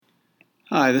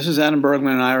Hi, this is Adam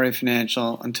Bergman at IRA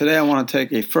Financial, and today I want to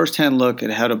take a first-hand look at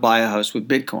how to buy a house with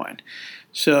Bitcoin.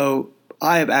 So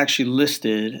I have actually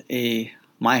listed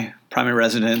my primary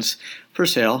residence for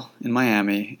sale in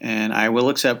Miami, and I will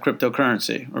accept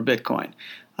cryptocurrency or Bitcoin.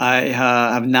 I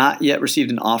have not yet received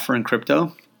an offer in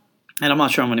crypto, and I'm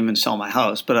not sure I'm going to even sell my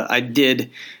house, but I did,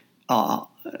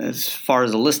 as far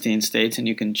as the listing states, and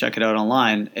you can check it out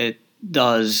online, it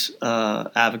does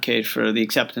advocate for the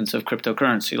acceptance of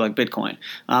cryptocurrency like Bitcoin.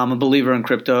 I'm a believer in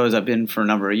cryptos. I've been for a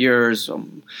number of years.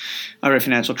 IRA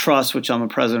Financial Trust, which I'm a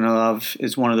president of,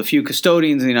 is one of the few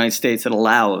custodians in the United States that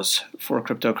allows for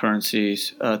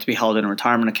cryptocurrencies to be held in a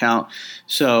retirement account.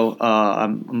 So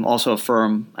I'm also a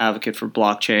firm advocate for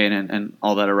blockchain and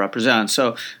all that it represents.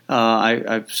 So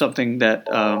I've something that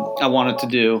I wanted to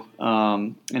do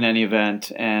in any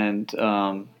event, and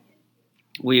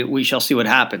we shall see what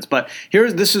happens. But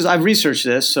I've researched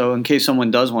this, so in case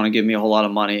someone does want to give me a whole lot of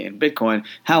money in Bitcoin,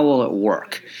 how will it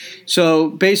work? So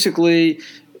basically,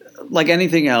 like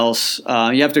anything else,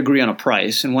 you have to agree on a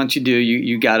price, and once you do,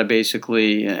 you got to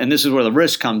basically, and this is where the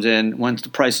risk comes in. Once the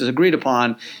price is agreed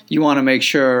upon, you want to make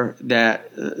sure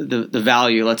that the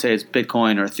value, let's say it's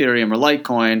Bitcoin or Ethereum or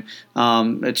Litecoin,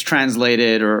 it's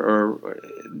translated or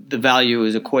the value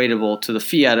is equatable to the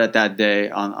fiat at that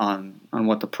day on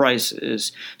what the price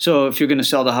is. So if you're going to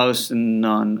sell the house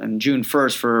on June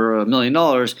 1st for $1 million,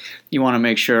 you want to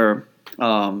make sure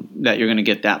that you're going to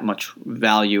get that much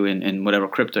value in whatever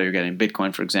crypto you're getting,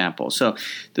 Bitcoin, for example. So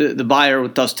the buyer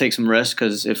does take some risk,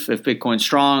 because if Bitcoin's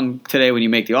strong today when you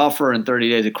make the offer, in 30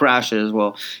 days it crashes,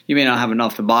 well, you may not have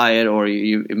enough to buy it, or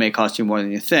it may cost you more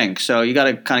than you think. So you got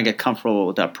to kind of get comfortable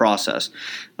with that process.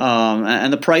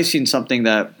 And the pricing is something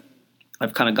that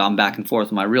I've kind of gone back and forth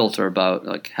with my realtor about,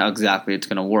 like, how exactly it's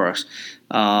going to work.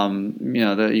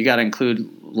 You got to include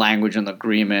language in the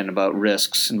agreement about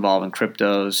risks involving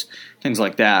cryptos, things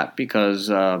like that, because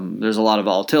there's a lot of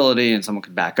volatility and someone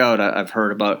could back out. I've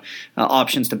heard about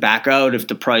options to back out if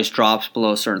the price drops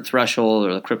below a certain threshold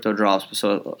or the crypto drops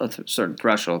below a certain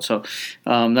threshold. So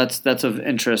that's of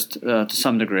interest to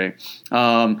some degree.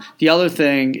 The other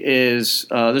thing is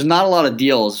there's not a lot of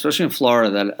deals, especially in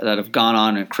Florida, that have gone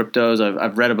on in cryptos.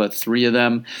 I've read about 3 of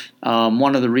them.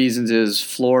 One of the reasons is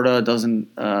Florida doesn't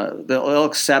they'll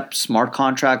accept smart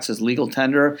contracts as legal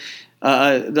tender.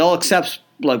 They'll accept,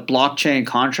 like, blockchain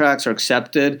contracts are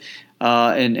accepted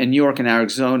in New York and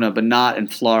Arizona, but not in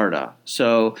Florida.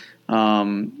 So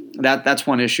that's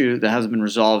one issue that hasn't been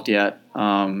resolved yet.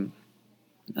 You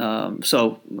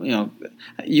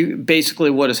basically,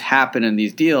 what has happened in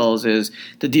these deals is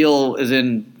the deal is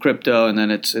in crypto and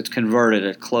then it's converted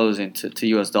at closing to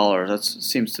U.S. dollars. That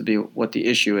seems to be what the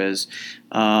issue is.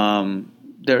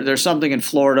 There's something in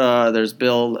Florida, there's a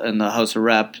bill in the House of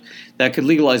Rep that could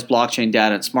legalize blockchain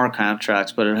data and smart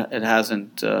contracts, but it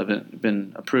hasn't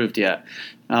been approved yet.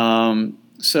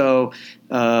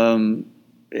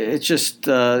 It's just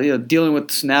dealing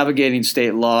with navigating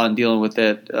state law and dealing with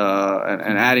it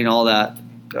and adding all that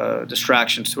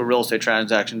distractions to a real estate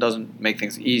transaction doesn't make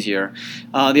things easier.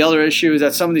 The other issue is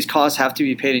that some of these costs have to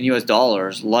be paid in U.S.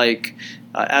 dollars, like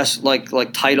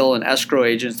title and escrow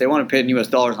agents. They want to pay in U.S.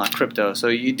 dollars, not crypto. So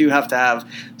you do have to have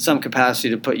some capacity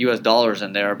to put U.S. dollars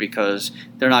in there, because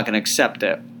they're not going to accept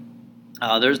it.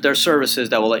 There's services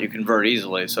that will let you convert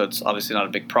easily, so it's obviously not a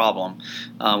big problem.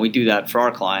 We do that for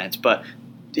our clients, but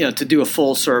to do a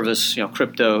full service,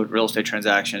 crypto real estate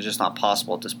transaction is just not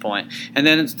possible at this point. And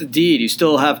then it's the deed. You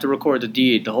still have to record the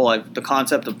deed. The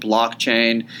concept of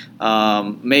blockchain,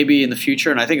 maybe in the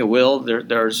future, and I think it will.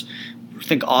 There's I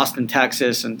think Austin,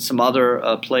 Texas, and some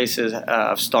other places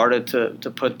have started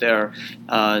to put their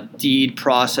deed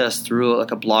process through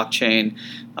like a blockchain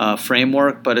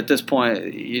framework. But at this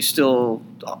point, you still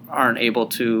aren't able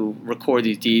to record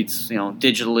these deeds,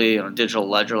 digitally on a digital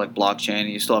ledger like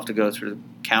blockchain. You still have to go through the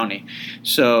county.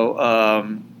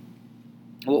 So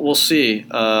we'll see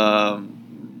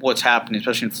what's happening,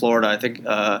 especially in Florida. I think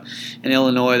in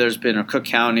Illinois, or Cook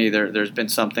County, there's been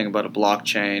something about a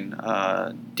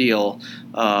blockchain deal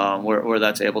where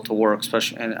that's able to work,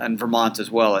 especially and Vermont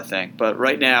as well, I think. But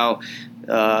right now,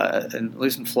 at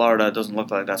least in Florida, it doesn't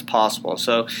look like that's possible.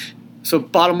 So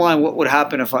bottom line, what would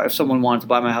happen if someone wanted to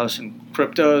buy my house in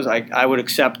cryptos? I would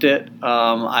accept it.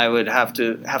 I would have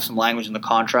to have some language in the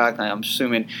contract. I'm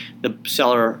assuming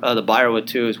the buyer would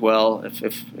too as well,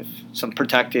 if some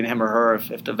protecting him or her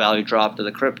if the value dropped to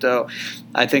the crypto.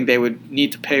 I think they would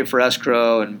need to pay for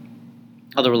escrow and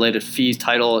other related fees,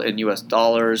 title in U.S.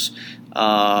 dollars.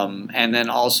 And then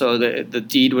also the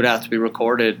deed would have to be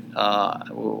recorded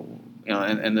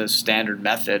in the standard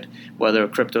method, whether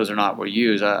cryptos or not were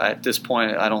used. At this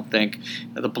point, I don't think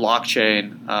the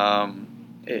blockchain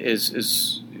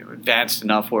is advanced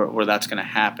enough where that's going to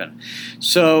happen.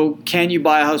 So can you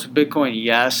buy a house with Bitcoin?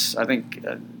 Yes. I think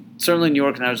certainly New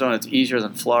York and Arizona, it's easier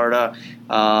than Florida.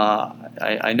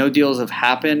 I know deals have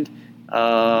happened.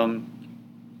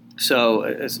 So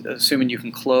assuming you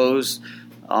can close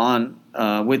on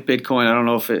with Bitcoin, I don't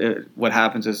know if what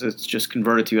happens is it's just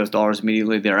converted to US dollars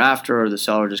immediately thereafter, or the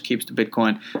seller just keeps the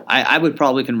Bitcoin. I would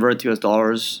probably convert to US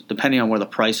dollars depending on where the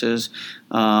price is,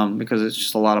 because it's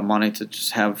just a lot of money to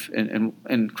just have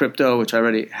in crypto, which I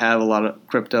already have a lot of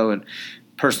crypto and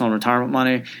personal retirement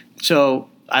money. So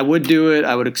I would do it.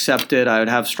 I would accept it. I would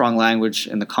have strong language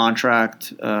in the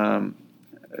contract.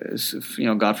 If,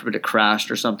 God forbid it crashed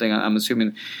or something, I'm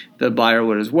assuming the buyer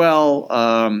would as well.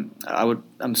 I'm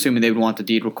assuming they would want the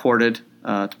deed recorded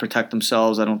to protect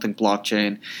themselves. I don't think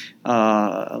blockchain,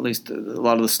 at least a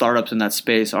lot of the startups in that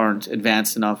space, aren't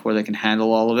advanced enough where they can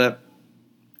handle all of it.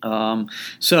 The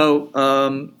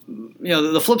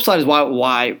flip side is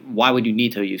why would you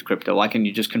need to use crypto? Why can't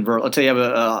you just convert? Let's say you have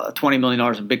a $20 million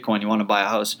in Bitcoin. You want to buy a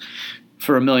house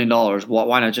for $1 million.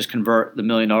 Why not just convert the $1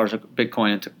 million of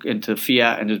Bitcoin into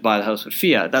fiat and just buy the house with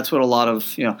fiat? That's what a lot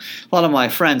of my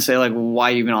friends say. Like, well, why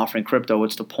are you even offering crypto?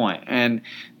 What's the point? And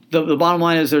the bottom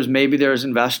line is there's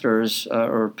investors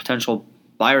or potential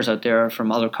buyers out there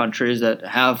from other countries that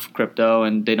have crypto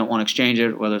and they don't want to exchange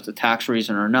it, whether it's a tax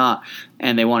reason or not,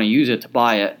 and they want to use it to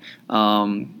buy it,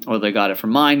 or they got it for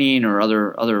mining or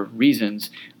other reasons.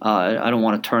 I don't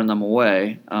want to turn them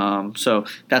away. So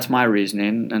that's my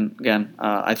reasoning. And again,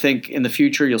 I think in the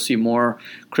future you'll see more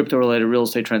crypto-related real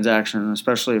estate transactions,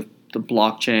 especially if the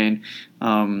blockchain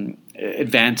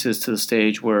advances to the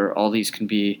stage where all these can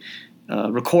be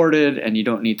recorded, and you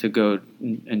don't need to go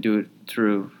and do it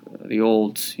through the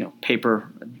old,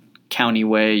 paper county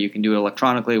way. You can do it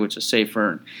electronically, which is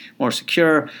safer and more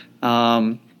secure.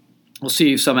 We'll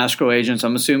see some escrow agents.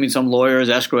 I'm assuming some lawyers,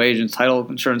 escrow agents, title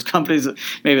insurance companies,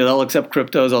 maybe they'll accept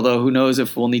cryptos, although who knows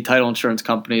if we'll need title insurance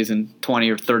companies in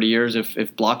 20 or 30 years if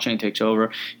blockchain takes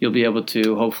over. You'll be able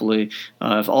to, hopefully,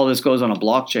 if all this goes on a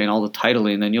blockchain, all the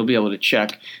titling, then you'll be able to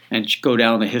check and go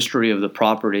down the history of the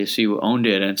property, see who owned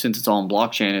it. And since it's all on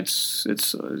blockchain,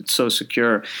 it's so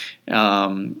secure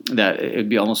that it'd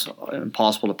be almost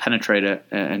impossible to penetrate it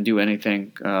and do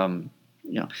anything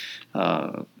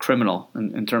criminal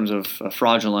in terms of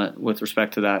fraudulent with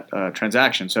respect to that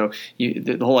transaction. So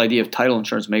the whole idea of title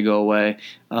insurance may go away.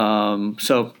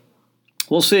 So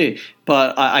we'll see.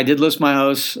 But I did list my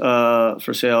house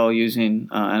for sale using,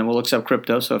 and we'll accept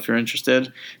crypto. So if you're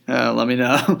interested, let me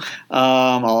know.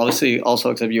 I'll obviously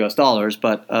also accept US dollars,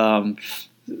 but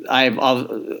I've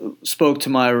spoke to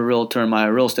my realtor and my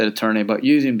real estate attorney about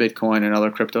using Bitcoin and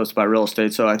other cryptos to buy real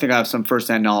estate. So I think I have some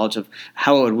firsthand knowledge of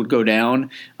how it would go down.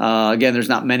 Again, there's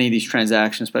not many of these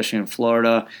transactions, especially in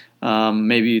Florida.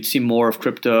 Maybe you'd see more of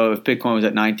crypto if Bitcoin was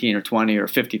at 19 or 20 or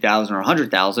 50,000 or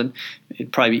 100,000.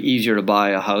 It'd probably be easier to buy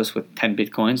a house with 10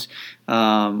 Bitcoins.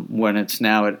 When it's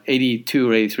now at 82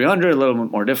 or 8,300, a little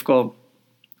bit more difficult.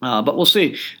 But we'll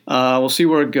see. We'll see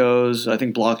where it goes. I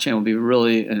think blockchain will be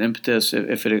really an impetus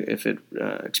if it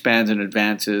expands and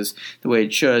advances the way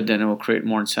it should. Then it will create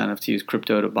more incentive to use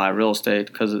crypto to buy real estate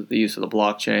because of the use of the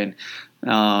blockchain.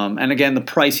 And again, the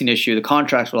pricing issue, the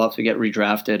contracts will have to get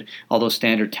redrafted. All those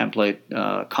standard template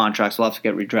contracts will have to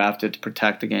get redrafted to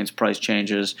protect against price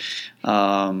changes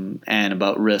and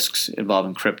about risks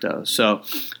involving crypto. So,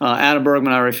 Adam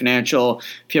Bergman, IRA Financial.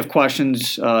 If you have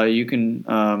questions, you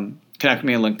can connect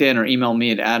me on LinkedIn or email me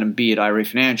at adamb@IRA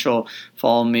Financial.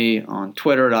 Follow me on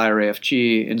Twitter at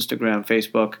IRAFG, Instagram,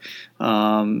 Facebook.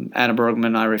 Adam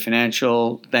Bergman, IRA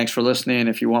Financial. Thanks for listening.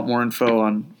 If you want more info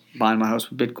on buying my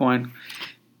house with Bitcoin,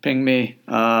 ping me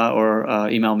or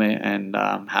email me, and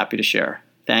I'm happy to share.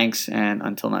 Thanks, and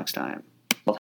until next time.